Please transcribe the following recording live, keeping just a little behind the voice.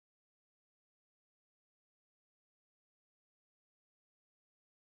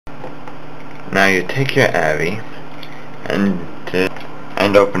Now you take your AVI and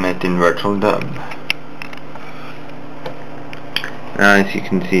open it in Virtual Dub. Now as you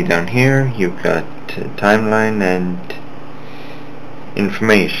can see down here, you've got timeline and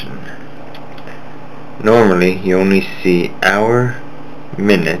information. Normally you only see hour,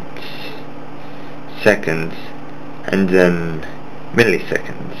 minutes, seconds, and then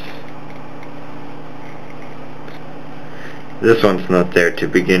milliseconds. This one's not there to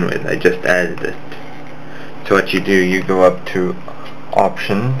begin with, I just added it. So what you do, you go up to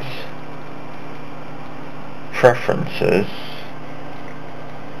Options, Preferences,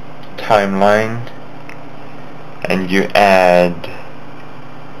 Timeline, and you add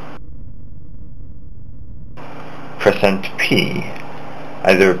 %P,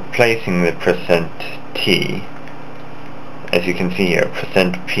 either placing the %T, as you can see here,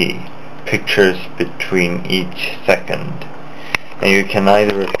 %P, pictures between each second. And you can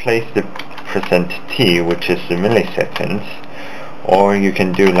either replace the %T, which is the milliseconds, or you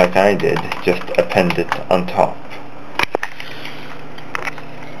can do like I did, just append it on top.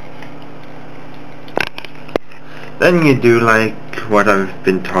 Then you do like what I've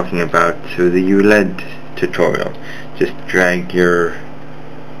been talking about through the ULED tutorial. Just drag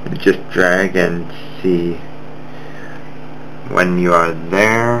and see when you are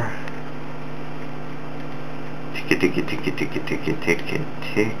there. Tick, tick, tick, tick, tick, tick, tick,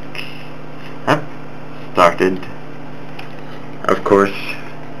 tick. Up. Started. Of course,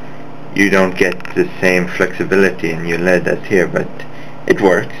 you don't get the same flexibility in ULED as here, but it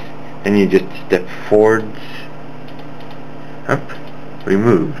works. Then you just step forwards. Up.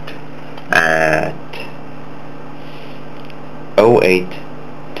 Removed. At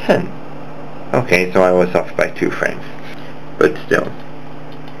 08:10. Okay, so I was off by 2 frames. But still.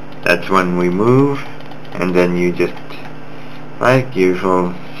 That's when we move. And then you just, like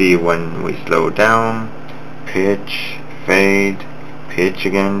usual, see when we slow down, pitch, fade, pitch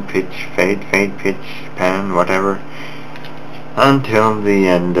again, pitch, fade, fade, pitch, pan, whatever, until the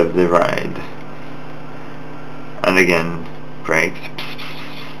end of the ride. And again, brakes,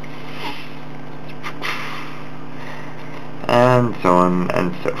 and so on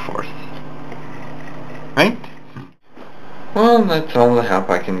and so forth. Right? Well, that's all the help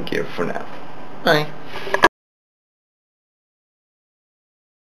I can give for now. Bye.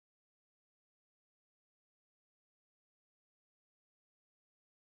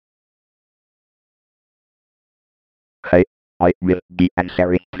 Hi, I will be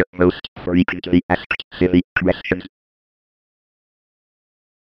answering the most frequently asked silly questions.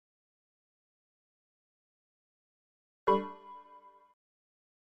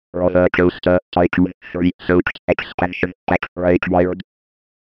 Roller Coaster Tycoon 3 soaked expansion pack required.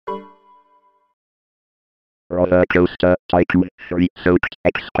 Roller Coaster Tycoon 3 soaked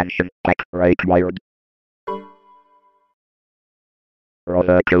expansion pack required.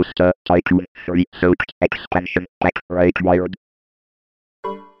 Roller Coaster Tycoon 3 soaked expansion pack required.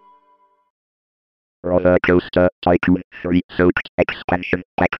 Roller Coaster Tycoon 3 soaked expansion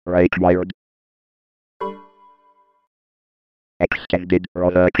pack required. Extended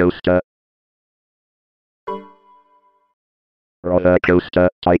Roller Coaster. Roller Coaster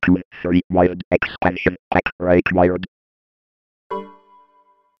Tycoon 3 Wild expansion pack required.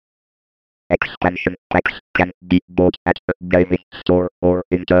 Expansion packs can be bought at a gaming store or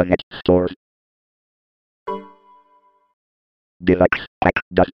internet stores. Deluxe pack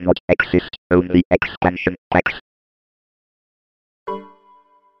does not exist, only expansion packs.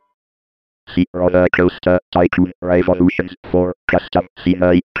 See Roller Coaster Tycoon Revolutions for custom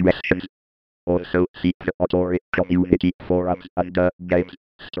scenery questions. Also see the Autori community forums under Games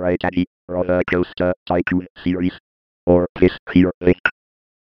Strategy Roller Coaster Tycoon series, or this here link.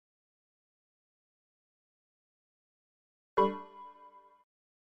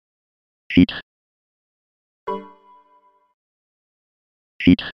 Sheets.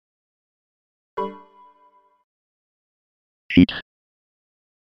 Sheets. Sheets.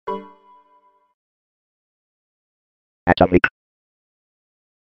 Atomic.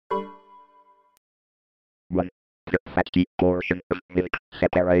 1. The fatty portion of milk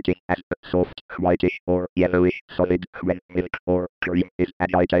separating as a soft whitish or yellowish solid when milk or cream is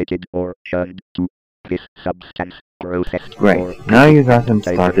agitated or churned to this substance processed. Great, now you got them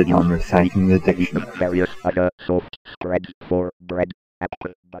started on reciting the dictionary. Various other soft spreads for bread,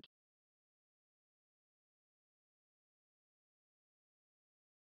 apple, but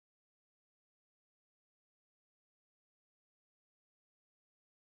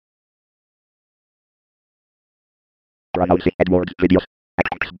pronouncing Edward's videos.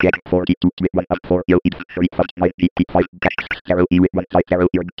 X get 42 with 1 of 4 yo is 3 of 9 DT 5 dash 0 E with 1 5 0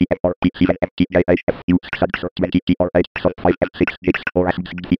 your TM or P7 MT IHF U sub 20 T or 8 sub 5 F 6 X 4 S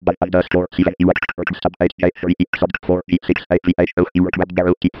D 1 underscore 7 U X sub 8 J 3 E sub 4 D 6 I 3 H O U 1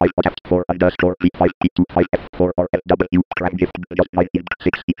 0 T 5 F 4 underscore P 5 P 2 5 F 4 or F W cram gift just 9 in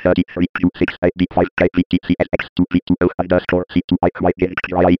 6 E 33 U 6 I D 5 K P T C S X 2 P 2 O underscore C 2 I Y N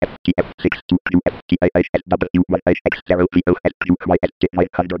dry F T F 6 2 U F T I H S W 1 H X 0 P O S U Y S T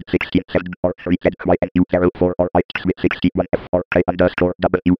 916 7 or 3 Z Y N U 0 4 or I X with 61 F or K underscore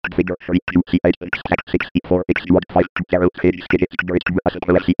W figure 3 U C H X 64 X 1 5 0 page skid grid as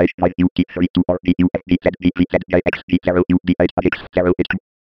well as C H 9 U T 3 2 or D U N D Z D Z J X D 0 U D H X 0 H